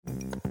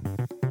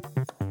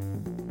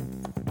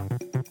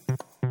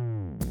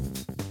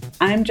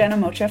I'm Jenna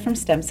Mocha from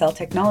STEMCELL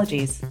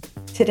Technologies.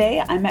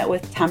 Today, I met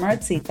with Tamara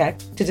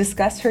Zietek to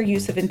discuss her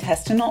use of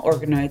intestinal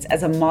organoids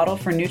as a model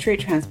for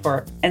nutrient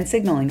transport and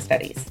signaling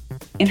studies.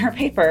 In her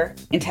paper,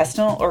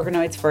 Intestinal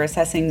Organoids for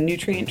Assessing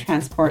Nutrient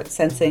Transport,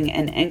 Sensing,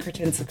 and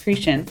Incretin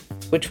Secretion,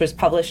 which was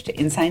published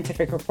in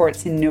Scientific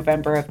Reports in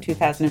November of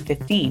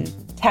 2015,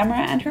 Tamara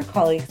and her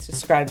colleagues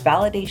describe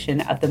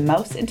validation of the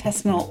mouse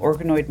intestinal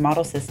organoid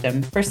model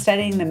system for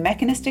studying the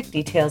mechanistic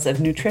details of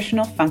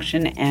nutritional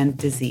function and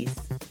disease.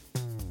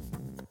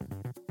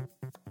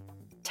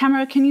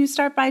 Tamara, can you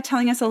start by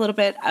telling us a little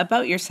bit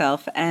about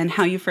yourself and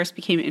how you first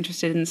became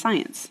interested in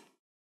science?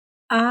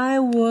 I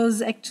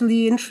was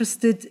actually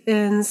interested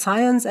in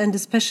science and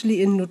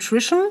especially in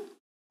nutrition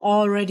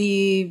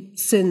already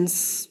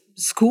since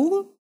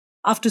school.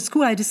 After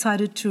school, I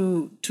decided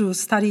to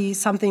study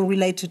something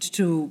related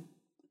to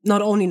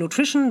not only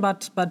nutrition,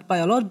 but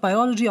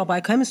biology or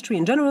biochemistry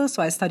in general.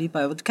 So I studied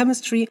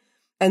biochemistry.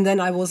 And then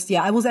I was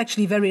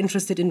actually very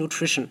interested in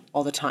nutrition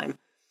all the time.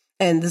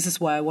 And this is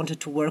what I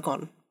wanted to work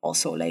on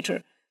also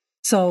later.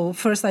 So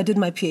first I did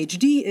my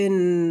PhD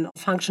in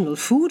functional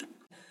food.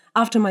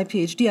 After my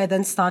PhD, I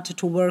then started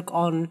to work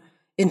on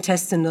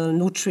intestinal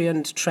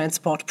nutrient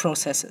transport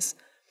processes.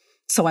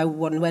 So I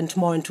went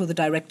more into the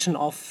direction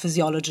of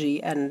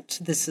physiology, and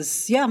this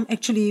is,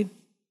 actually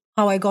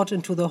how I got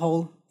into the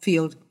whole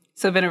field.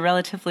 So it's been a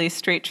relatively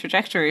straight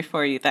trajectory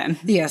for you then.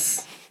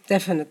 Yes,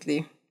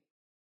 definitely.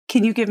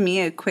 Can you give me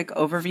a quick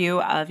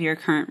overview of your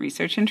current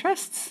research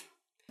interests?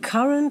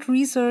 Current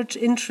research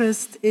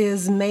interest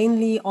is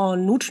mainly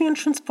on nutrient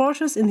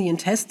transporters in the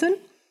intestine.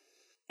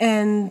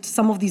 And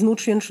some of these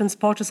nutrient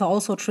transporters are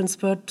also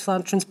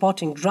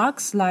transporting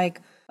drugs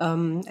like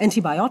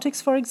antibiotics,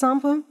 for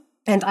example.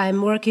 And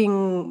I'm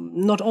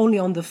working not only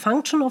on the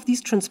function of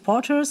these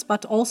transporters,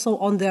 but also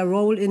on their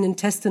role in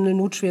intestinal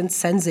nutrient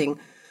sensing.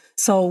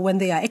 So when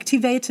they are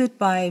activated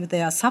by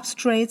their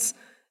substrates,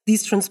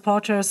 these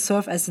transporters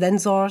serve as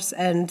sensors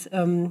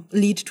and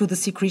lead to the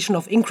secretion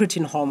of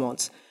incretin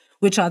hormones,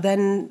 which are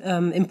then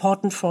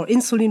important for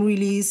insulin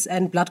release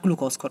and blood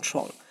glucose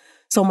control.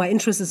 So my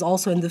interest is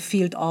also in the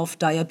field of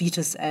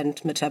diabetes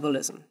and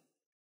metabolism.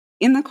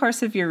 In the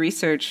course of your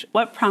research,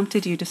 what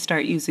prompted you to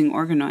start using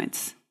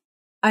organoids?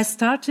 I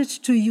started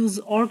to use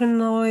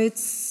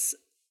organoids,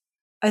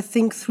 I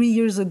think, 3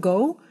 years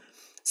ago.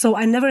 So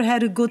I never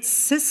had a good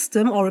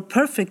system or a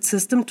perfect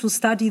system to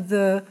study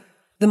the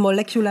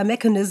molecular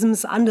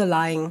mechanisms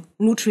underlying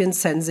nutrient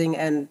sensing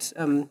and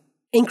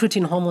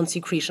incretin hormone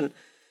secretion.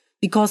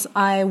 Because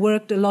I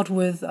worked a lot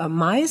with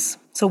mice,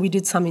 so we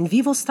did some in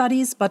vivo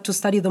studies, but to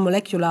study the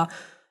molecular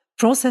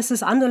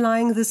processes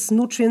underlying this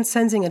nutrient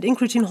sensing and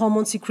incretin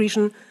hormone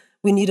secretion,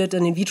 we needed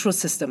an in vitro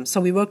system.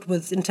 So we worked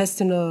with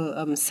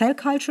intestinal cell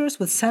cultures,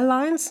 with cell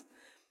lines,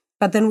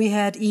 but then we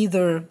had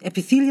either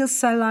epithelial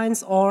cell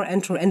lines or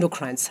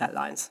enteroendocrine cell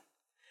lines.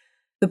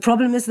 The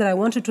problem is that I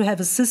wanted to have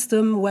a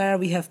system where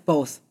we have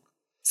both.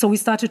 So we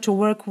started to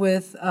work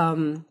with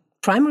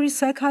primary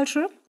cell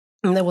culture.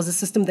 And there was a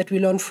system that we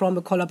learned from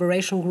a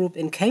collaboration group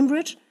in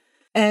Cambridge.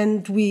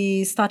 And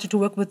we started to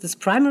work with this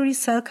primary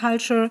cell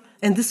culture.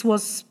 And this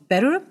was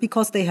better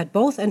because they had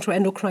both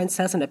enteroendocrine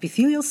cells and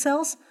epithelial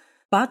cells.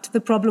 But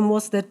the problem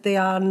was that they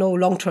are no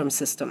long-term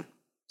system.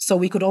 So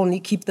we could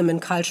only keep them in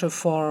culture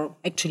for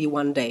actually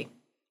 1 day,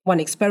 one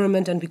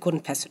experiment, and we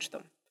couldn't passage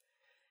them.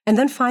 And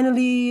then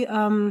finally,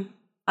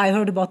 I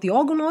heard about the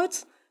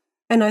organoids.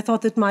 And I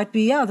thought it might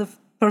be, the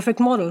perfect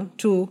model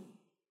to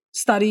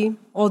study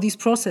all these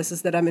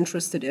processes that I'm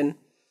interested in.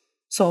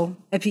 So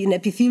in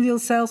epithelial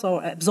cells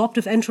or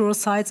absorptive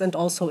enterocytes and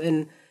also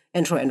in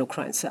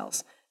enteroendocrine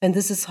cells. And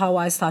this is how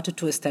I started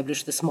to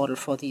establish this model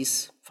for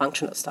these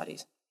functional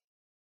studies.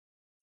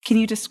 Can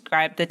you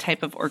describe the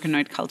type of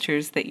organoid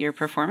cultures that you're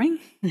performing?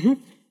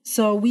 Mm-hmm.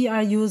 So we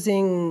are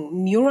using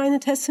murine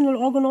intestinal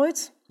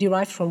organoids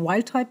derived from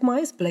wild-type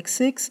mice, black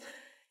 6,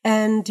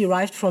 and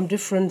derived from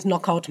different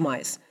knockout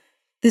mice.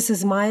 This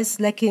is mice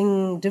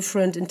lacking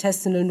different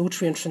intestinal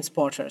nutrient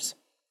transporters.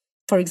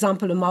 For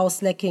example, a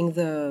mouse lacking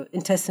the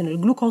intestinal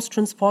glucose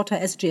transporter,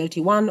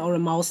 SGLT1, or a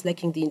mouse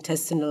lacking the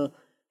intestinal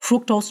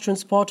fructose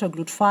transporter,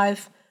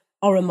 GLUT5,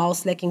 or a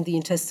mouse lacking the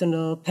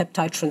intestinal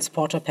peptide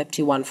transporter,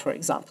 PEPT1, for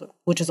example,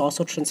 which is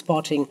also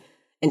transporting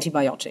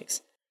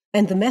antibiotics.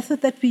 And the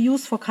method that we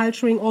use for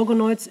culturing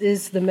organoids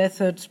is the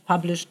method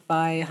published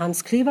by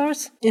Hans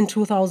Klevers in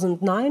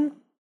 2009.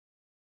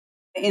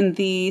 In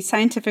the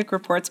Scientific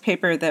Reports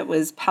paper that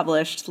was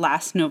published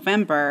last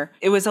November,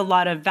 it was a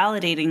lot of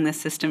validating the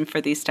system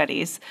for these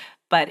studies.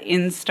 But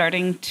in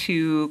starting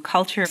to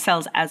culture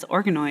cells as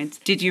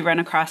organoids, did you run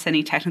across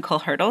any technical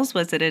hurdles?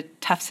 Was it a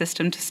tough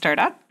system to start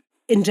up?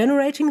 In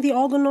generating the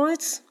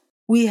organoids,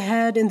 we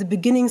had in the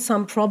beginning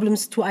some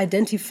problems to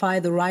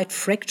identify the right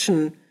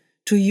fraction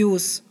to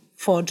use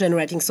for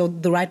generating, so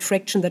the right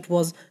fraction that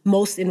was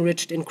most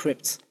enriched in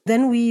crypts.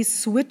 Then we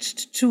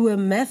switched to a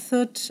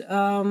method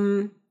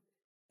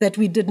that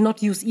we did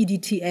not use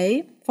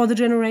EDTA for the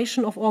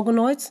generation of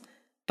organoids,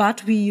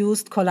 but we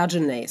used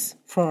collagenase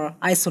for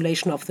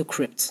isolation of the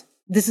crypts.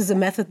 This is a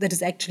method that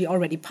is actually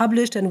already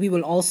published, and we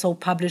will also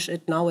publish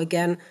it now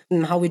again.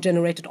 And how we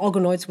generated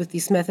organoids with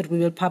this method, we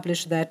will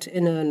publish that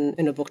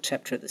in a book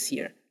chapter this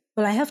year.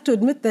 Well, I have to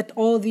admit that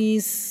all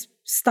these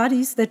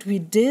studies that we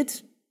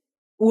did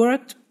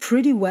worked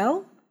pretty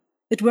well.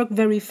 It worked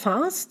very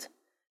fast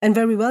and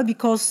very well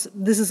because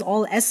this is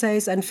all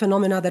assays and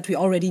phenomena that we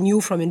already knew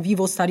from in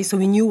vivo studies, so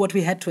we knew what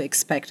we had to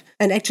expect.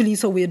 And actually,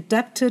 so we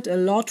adapted a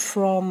lot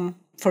from,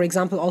 for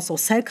example, also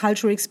cell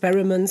culture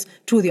experiments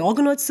to the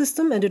organoid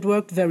system, and it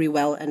worked very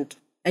well and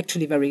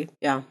actually very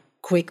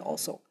quick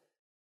also.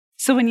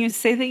 So when you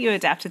say that you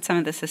adapted some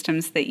of the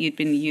systems that you'd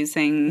been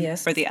using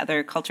for the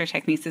other culture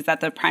techniques, is that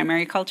the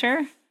primary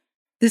culture?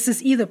 This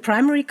is either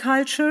primary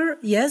culture,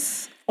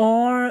 yes,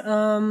 or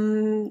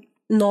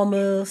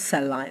normal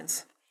cell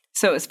lines.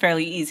 So it was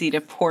fairly easy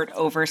to port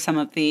over some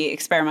of the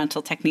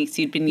experimental techniques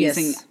you'd been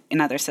using in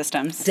other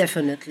systems.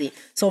 Definitely.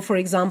 So, for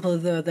example,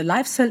 the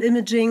live cell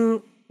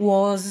imaging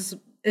was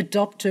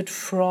adopted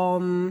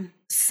from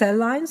cell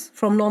lines,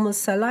 from normal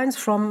cell lines,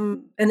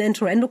 from an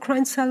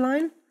enteroendocrine cell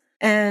line.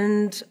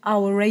 And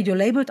our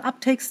radio-labeled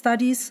uptake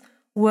studies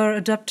were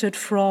adapted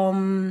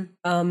from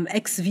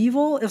ex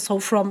vivo, so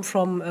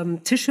from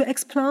tissue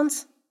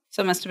explants.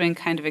 So it must have been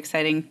kind of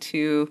exciting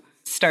to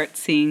start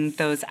seeing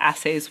those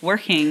assays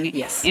working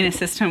in a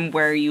system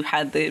where you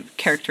had the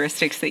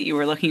characteristics that you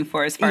were looking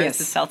for as far as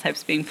the cell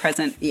types being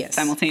present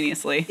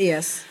simultaneously.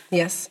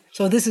 Yes.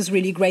 So this is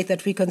really great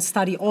that we can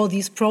study all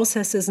these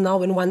processes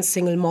now in one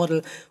single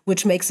model,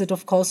 which makes it,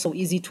 of course, so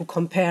easy to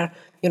compare,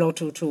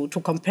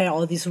 to compare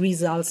all these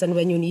results. And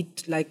when you need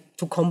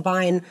to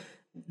combine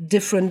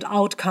different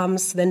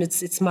outcomes, then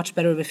it's much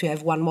better if you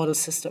have one model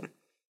system.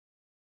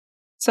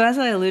 So as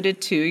I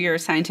alluded to, your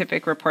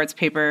scientific reports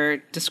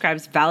paper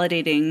describes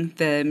validating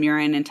the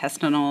murine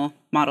intestinal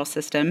model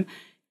system.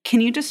 Can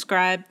you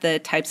describe the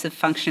types of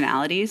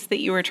functionalities that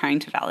you were trying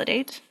to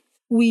validate?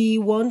 We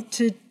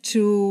wanted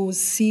to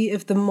see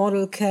if the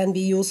model can be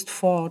used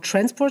for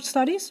transport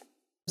studies.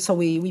 So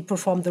we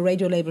performed the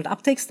radio-labeled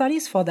uptake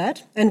studies for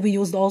that. And we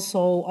used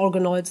also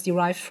organoids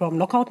derived from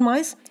knockout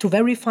mice to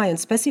verify and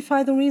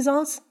specify the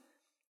results.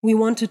 We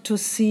wanted to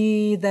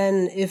see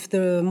then if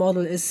the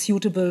model is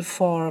suitable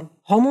for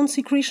hormone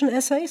secretion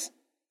assays.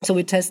 So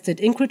we tested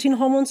incretin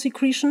hormone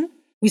secretion.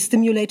 We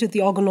stimulated the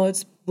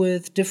organoids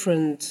with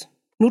different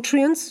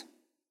nutrients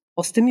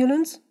or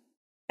stimulants,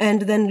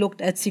 and then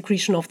looked at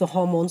secretion of the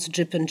hormones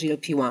GIP and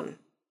GLP-1.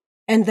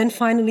 And then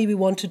finally, we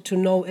wanted to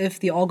know if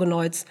the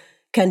organoids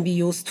can be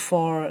used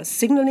for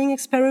signaling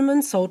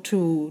experiments, so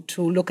to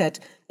look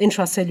at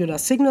intracellular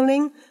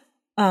signaling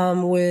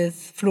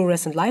with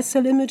fluorescent light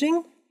cell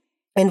imaging.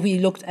 And we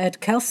looked at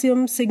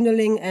calcium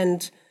signaling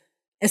and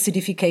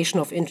acidification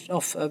of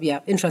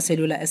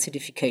intracellular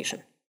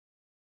acidification.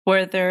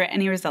 Were there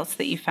any results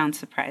that you found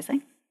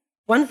surprising?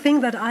 One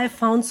thing that I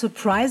found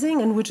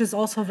surprising, and which is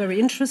also very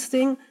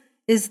interesting,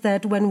 is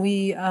that when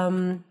we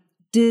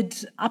did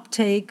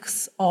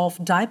uptakes of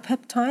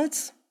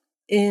dipeptides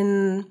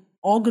in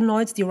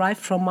organoids derived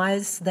from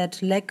mice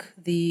that lack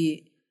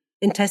the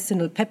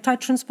intestinal peptide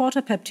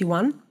transporter,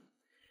 PEPT1,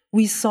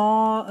 we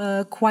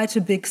saw quite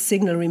a big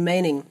signal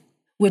remaining,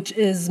 which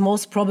is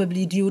most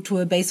probably due to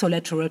a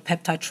basolateral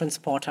peptide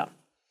transporter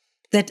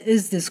that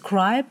is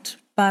described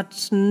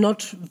but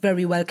not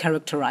very well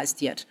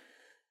characterized yet.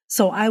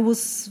 So I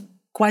was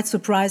quite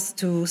surprised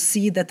to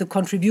see that the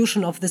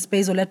contribution of this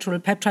basolateral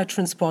peptide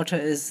transporter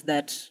is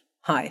that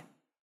high.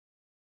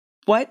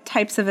 What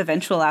types of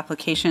eventual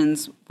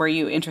applications were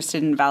you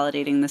interested in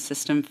validating the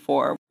system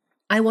for?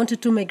 I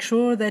wanted to make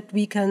sure that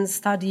we can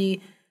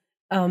study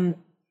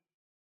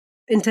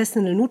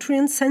intestinal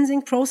nutrient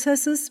sensing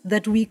processes,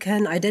 that we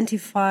can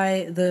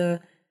identify the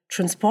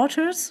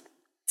transporters.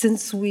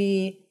 Since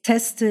we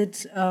tested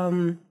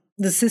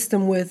the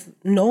system with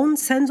known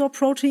sensor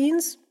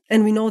proteins,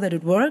 and we know that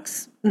it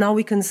works, now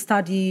we can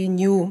study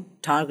new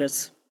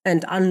targets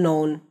and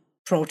unknown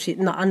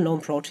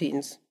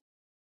proteins.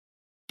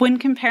 When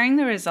comparing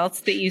the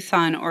results that you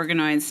saw in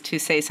organoids to,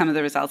 say, some of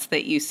the results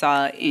that you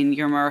saw in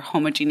your more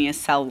homogeneous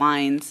cell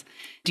lines,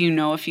 do you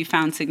know if you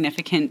found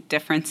significant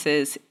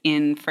differences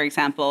in, for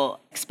example,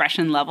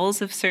 expression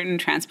levels of certain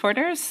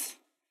transporters?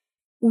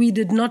 We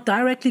did not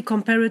directly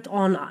compare it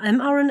on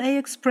mRNA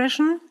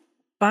expression,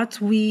 but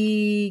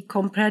we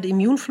compared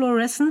immune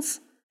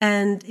fluorescence,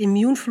 and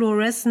immune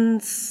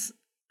fluorescence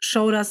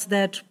showed us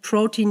that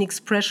protein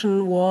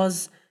expression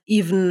was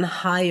even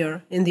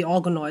higher in the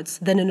organoids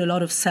than in a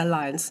lot of cell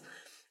lines.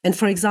 And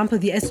for example,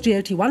 the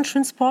SGLT1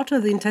 transporter,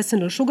 the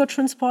intestinal sugar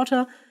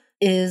transporter,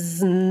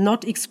 is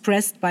not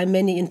expressed by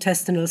many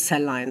intestinal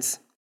cell lines.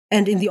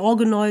 And in the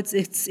organoids,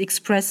 it's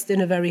expressed in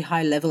a very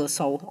high level,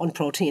 so on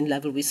protein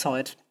level we saw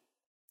it.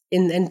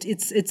 And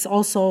it's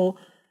also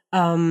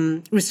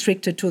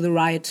restricted to the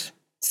right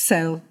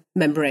cell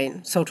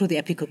membrane, so to the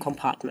apical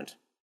compartment.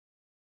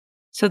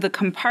 So the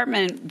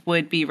compartment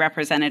would be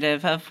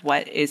representative of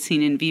what is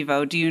seen in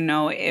vivo. Do you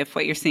know if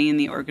what you're seeing in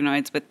the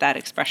organoids with that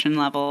expression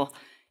level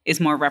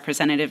is more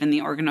representative in the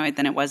organoid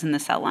than it was in the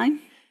cell line?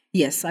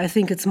 Yes, I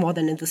think it's more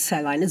than in the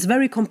cell line. It's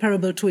very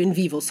comparable to in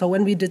vivo. So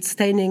when we did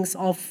stainings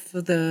of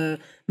the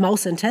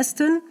mouse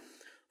intestine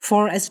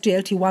for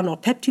SGLT1 or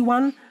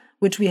PEPT1,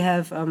 which we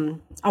have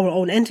our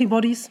own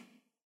antibodies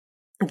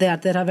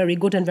that are very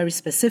good and very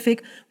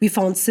specific, we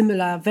found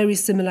very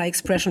similar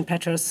expression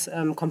patterns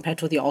compared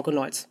to the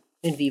organoids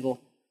in vivo.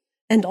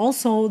 And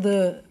also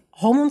the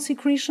hormone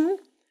secretion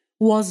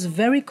was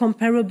very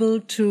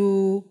comparable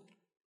to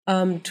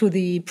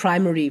the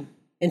primary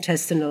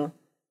intestinal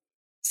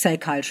cell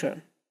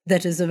culture.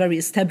 That is a very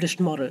established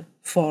model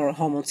for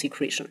hormone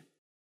secretion.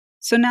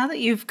 So now that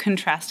you've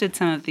contrasted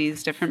some of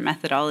these different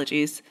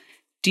methodologies,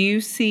 do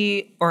you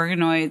see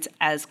organoids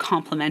as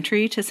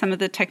complementary to some of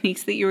the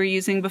techniques that you were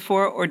using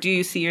before, or do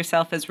you see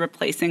yourself as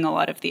replacing a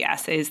lot of the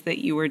assays that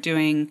you were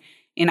doing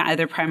in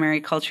either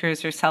primary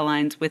cultures or cell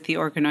lines with the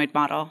organoid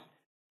model?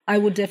 I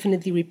would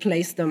definitely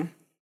replace them.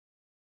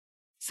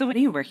 So what are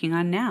you working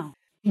on now?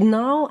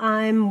 Now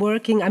I'm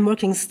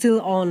working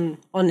still on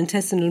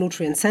intestinal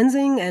nutrient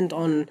sensing and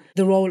on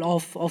the role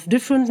of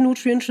different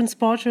nutrient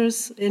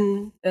transporters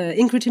in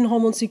incretin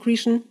hormone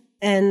secretion.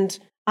 And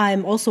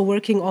I'm also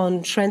working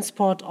on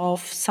transport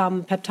of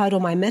some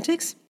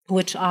peptidomimetics,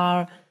 which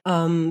are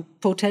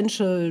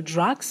potential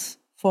drugs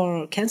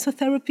for cancer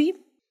therapy.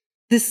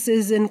 This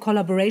is in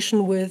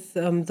collaboration with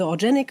the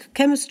organic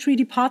chemistry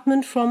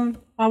department from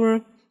our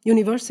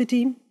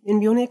university in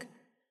Munich.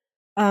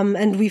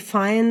 And we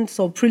find,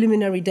 so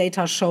preliminary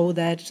data show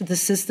that the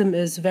system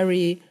is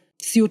very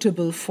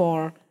suitable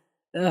for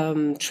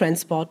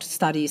transport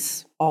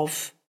studies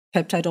of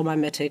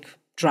peptidomimetic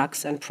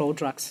drugs and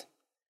prodrugs.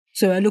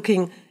 So we're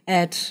looking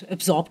at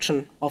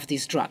absorption of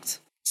these drugs.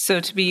 So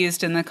to be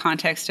used in the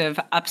context of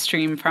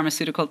upstream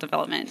pharmaceutical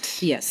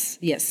development. Yes.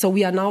 So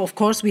we are now, of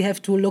course, we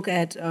have to look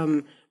at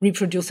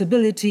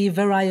reproducibility,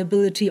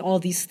 variability, all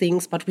these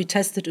things, but we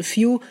tested a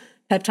few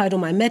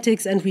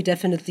peptidomimetics, and we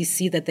definitely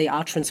see that they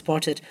are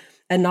transported.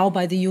 And now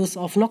by the use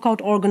of knockout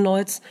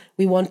organoids,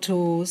 we want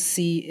to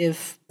see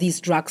if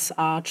these drugs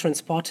are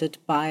transported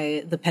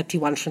by the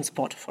PEPT1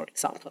 transporter, for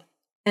example.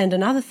 And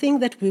another thing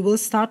that we will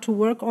start to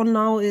work on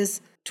now is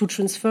to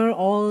transfer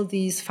all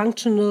these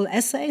functional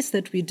assays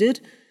that we did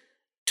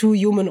to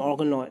human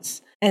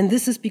organoids. And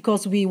this is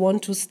because we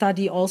want to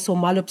study also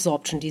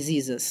malabsorption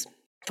diseases.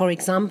 For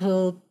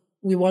example,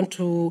 we want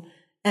to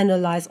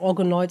analyze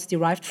organoids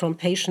derived from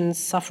patients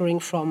suffering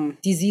from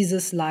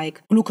diseases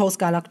like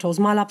glucose-galactose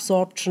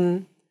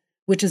malabsorption,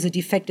 which is a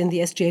defect in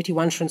the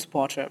SGLT1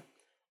 transporter,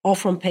 or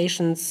from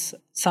patients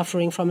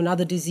suffering from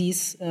another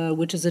disease,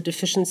 which is a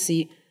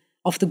deficiency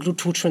of the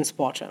GLUT2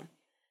 transporter.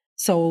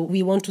 So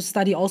we want to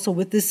study also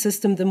with this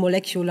system the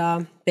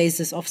molecular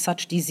basis of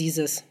such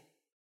diseases.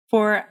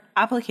 For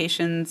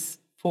applications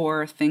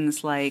for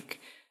things like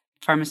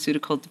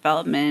pharmaceutical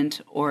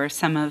development or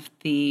some of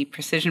the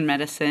precision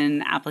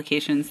medicine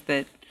applications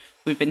that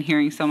we've been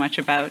hearing so much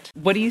about,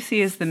 what do you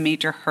see as the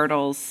major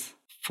hurdles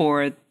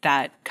for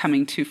that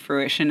coming to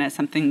fruition as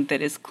something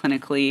that is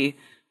clinically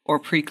or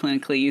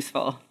preclinically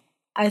useful?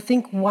 I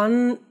think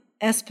one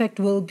aspect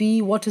will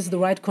be what is the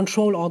right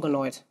control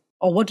organoid,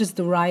 or what is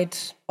the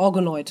right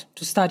organoid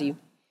to study,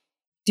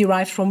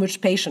 derived from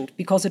which patient,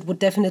 because it would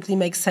definitely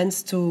make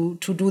sense to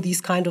do these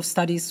kind of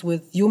studies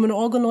with human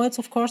organoids,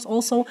 of course,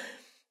 also,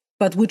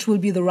 but which will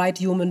be the right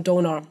human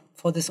donor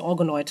for this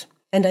organoid.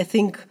 And I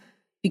think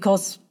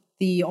because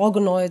the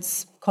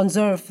organoids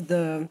conserve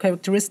the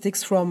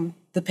characteristics from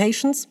the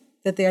patients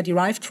that they are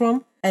derived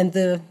from, and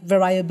the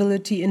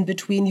variability in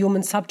between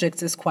human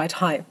subjects is quite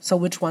high. So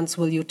which ones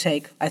will you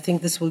take? I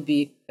think this will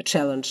be a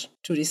challenge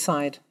to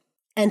decide.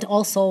 And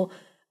also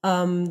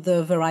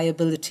the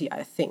variability,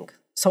 I think.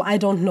 So I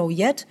don't know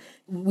yet.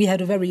 We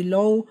had a very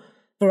low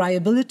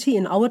variability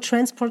in our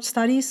transport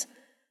studies,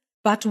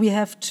 but we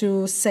have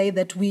to say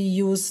that we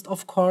used,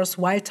 of course,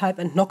 wild type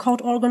and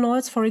knockout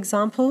organoids, for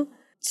example.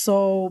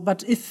 So,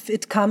 but if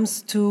it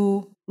comes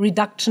to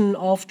reduction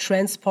of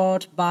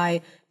transport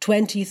by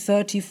 20,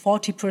 30,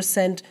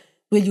 40%,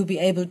 will you be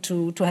able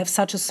to have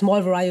such a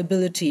small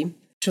variability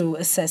to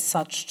assess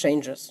such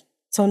changes?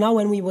 So now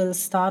when we will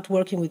start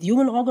working with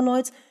human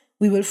organoids,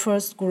 we will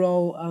first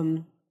grow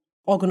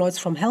organoids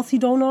from healthy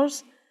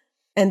donors.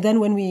 And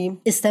then when we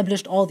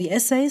established all the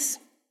assays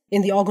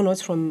in the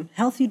organoids from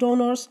healthy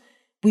donors,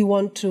 we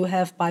want to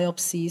have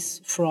biopsies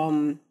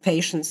from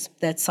patients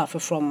that suffer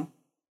from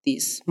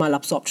these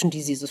malabsorption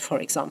diseases, for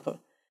example,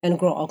 and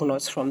grow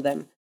organoids from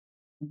them.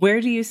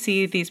 Where do you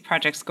see these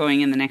projects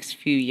going in the next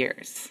few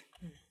years?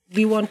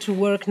 We want to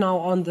work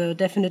now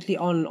definitely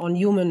on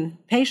human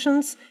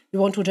patients. We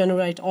want to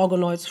generate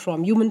organoids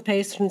from human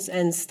patients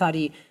and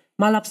study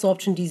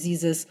malabsorption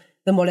diseases,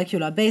 the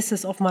molecular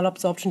basis of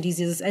malabsorption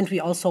diseases, and we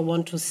also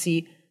want to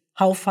see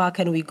how far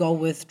can we go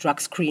with drug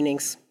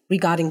screenings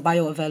regarding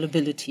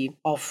bioavailability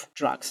of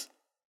drugs.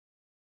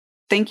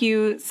 Thank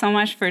you so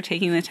much for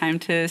taking the time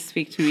to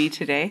speak to me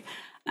today,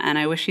 and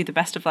I wish you the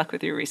best of luck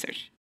with your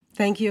research.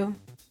 Thank you.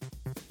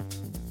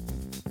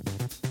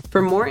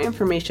 For more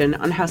information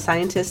on how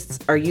scientists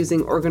are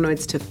using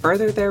organoids to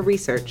further their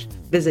research,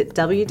 visit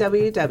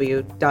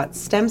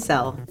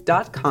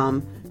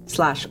www.stemcell.com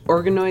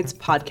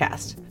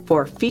organoidspodcast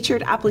for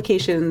featured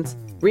applications,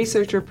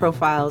 researcher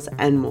profiles,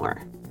 and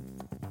more.